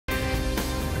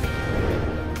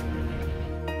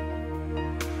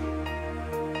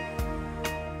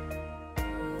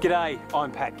G'day,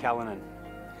 I'm Pat Callanan.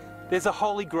 There's a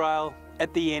holy grail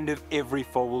at the end of every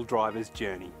four-wheel driver's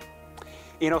journey.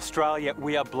 In Australia,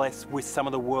 we are blessed with some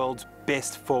of the world's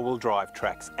best four-wheel drive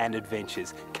tracks and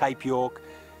adventures. Cape York,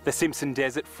 the Simpson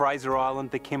Desert, Fraser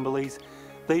Island, the Kimberleys.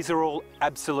 These are all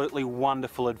absolutely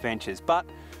wonderful adventures. But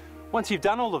once you've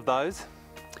done all of those,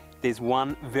 there's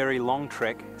one very long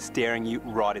trek staring you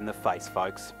right in the face,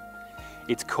 folks.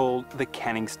 It's called the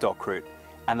Canning Stock Route,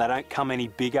 and they don't come any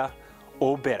bigger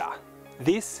or better.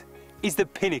 This is the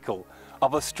pinnacle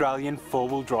of Australian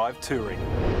four-wheel drive touring.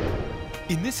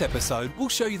 In this episode, we'll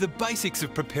show you the basics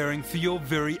of preparing for your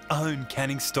very own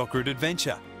Canning Stock Route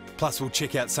adventure. Plus, we'll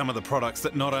check out some of the products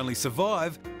that not only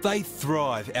survive, they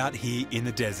thrive out here in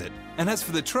the desert. And as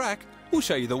for the track, we'll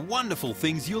show you the wonderful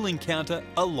things you'll encounter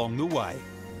along the way.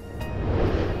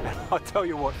 I tell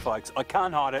you what, folks, I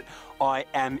can't hide it, I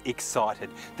am excited.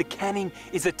 The Canning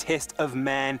is a test of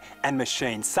man and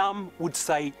machine. Some would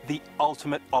say the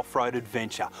ultimate off-road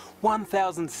adventure.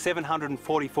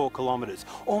 1,744 kilometres,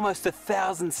 almost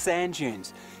 1,000 sand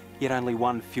dunes, yet only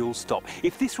one fuel stop.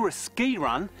 If this were a ski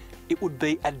run, it would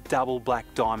be a double black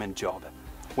diamond job.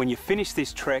 When you finish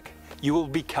this trek, you will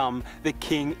become the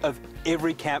king of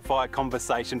every campfire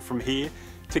conversation from here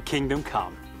to Kingdom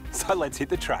Come. So let's hit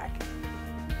the track.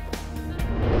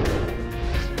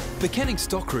 The Canning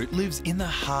Stock Route lives in the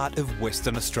heart of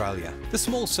Western Australia. The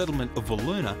small settlement of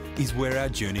Wiluna is where our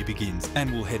journey begins,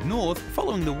 and we'll head north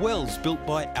following the wells built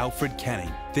by Alfred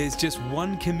Canning. There's just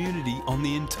one community on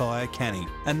the entire Canning,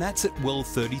 and that's at Well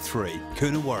 33,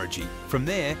 Coonawarrigi. From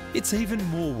there, it's even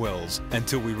more wells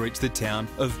until we reach the town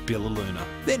of Bilaluna.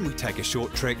 Then we take a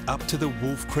short trek up to the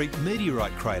Wolf Creek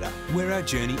meteorite crater, where our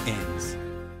journey ends.